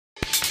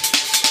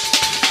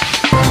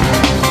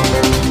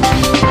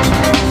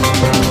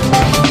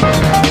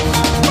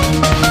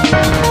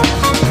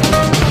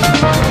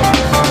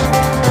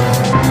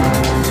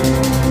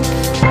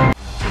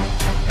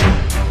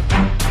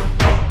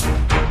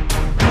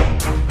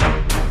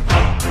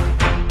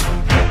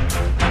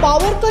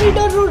Power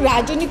corridor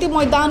राजनीति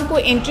मैदान को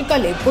एंट्री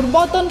कले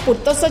पूर्वतन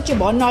पूर्त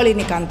सचिव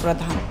नलिनीकांत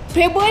प्रधान।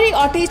 फेब्रुआरी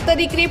 28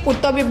 तारिख में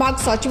पूर्त विभाग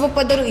सचिव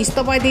पदर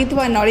इस्तीफा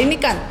देथिबा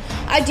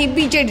नलिनीकांत आज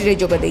बीजेडी रे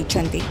जोग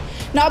दैछंती।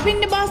 नवीन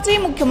निवास रे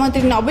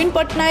मुख्यमंत्री नवीन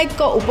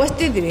पट्टनायक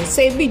उपस्थिति में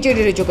से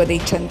बीजेडी रे जोग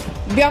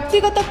दैछंती।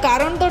 व्यक्तिगत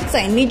कारण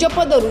दर्शाई निज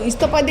पदर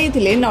इस्तीफा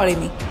देथिले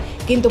नलिनी,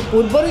 किंतु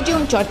पूर्वर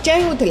जो चर्चा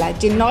होता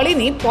जे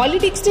नलिनी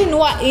पॉलिटिक्स रे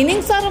नुआ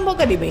इनिंग्स आरंभ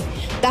करेंगे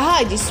ताहा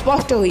आज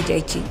स्पष्ट हो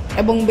जाइछि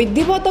एवं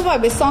विधिवत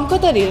भाव शंख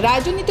धरी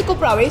राजनीति को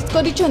प्रवेश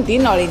करिसेंती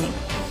नलिनी,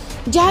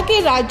 जहाँकि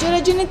राज्य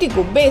राजनीति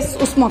को बेस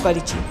उष्म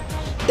करिछि।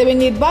 तेबे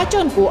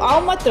निर्वाचन को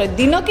आउ मात्र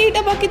दिन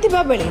केइटा बाकी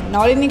थिबा बेले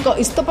नलिनी को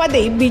इस्तीफा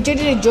दे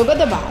बीजेडी रे जोग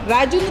देबा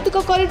राजनीतिक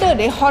कॉरिडोर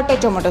रे हट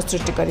चमट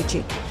सृष्टि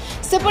करिछि।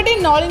 सेपटे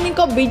नलिनी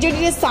को बीजेडी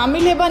रे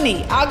शामिल हेबा नै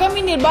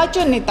आगामी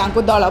निर्वाचन में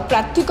तांको दल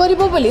प्रार्थी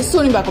करिबो बोली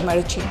सुनिबाको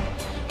मिलुछि।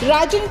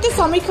 राजनीति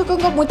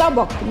समीक्षकों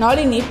मुताबक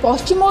नलिनी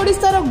पश्चिम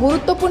ओडिशार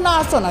गुरुत्वपूर्ण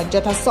आसन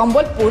यथा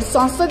संबलपुर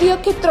संसदीय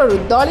क्षेत्र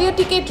दलीय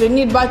टिकेट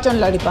निर्वाचन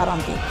लड़ी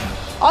पारंती।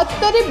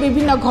 अतीत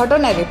विभिन्न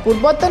घटन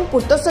पूर्वतन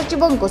पूर्त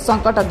सचिवों को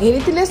संकट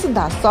घेरी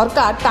सुधा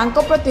सरकार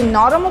तांको प्रति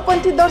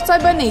नरमपंथी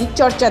दर्शाइबा नहीं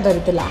चर्चा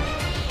धरिथिला।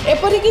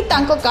 एपरिकी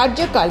तांको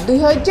कार्यकाल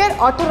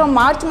 2018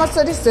 मार्च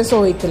मासरे शेष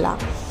होइथिला,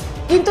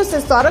 किंतु से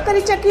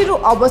सरकारी चाकरी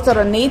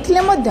अवसर नहीं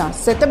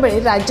सेतेबेले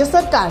राज्य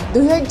सरकार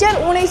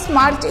 2019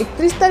 मार्च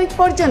 31 तारिख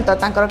पर्यंत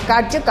तांकर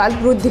कार्यकाल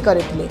वृद्धि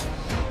करथिले,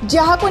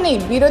 जहाको नै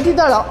विरोधी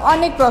दल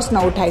अनेक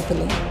प्रश्न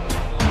उठाइथिले।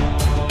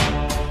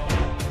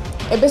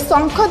 एबे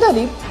शंख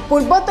धरी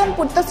पूर्वतन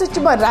पूर्त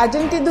सचिव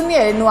राजनीति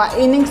दुनिया रे नुआ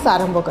इनिंग्स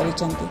आरंभ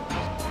करिसेंती।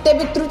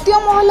 तेबे तृतीय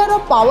महलार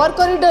पावर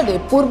कॉरिडोर रे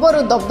पूर्वर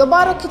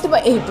दबदबा रखिथिबा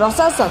एही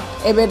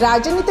प्रशासक एबे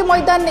राजनीति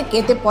मैदान ने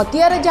केते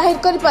पतियार जाहिर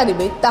करि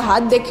पारिबे ताहा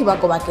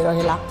देखिबाको बाकी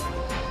रहिला।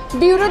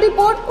 ब्यूरो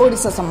रिपोर्ट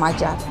ओडिशा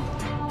समाचार।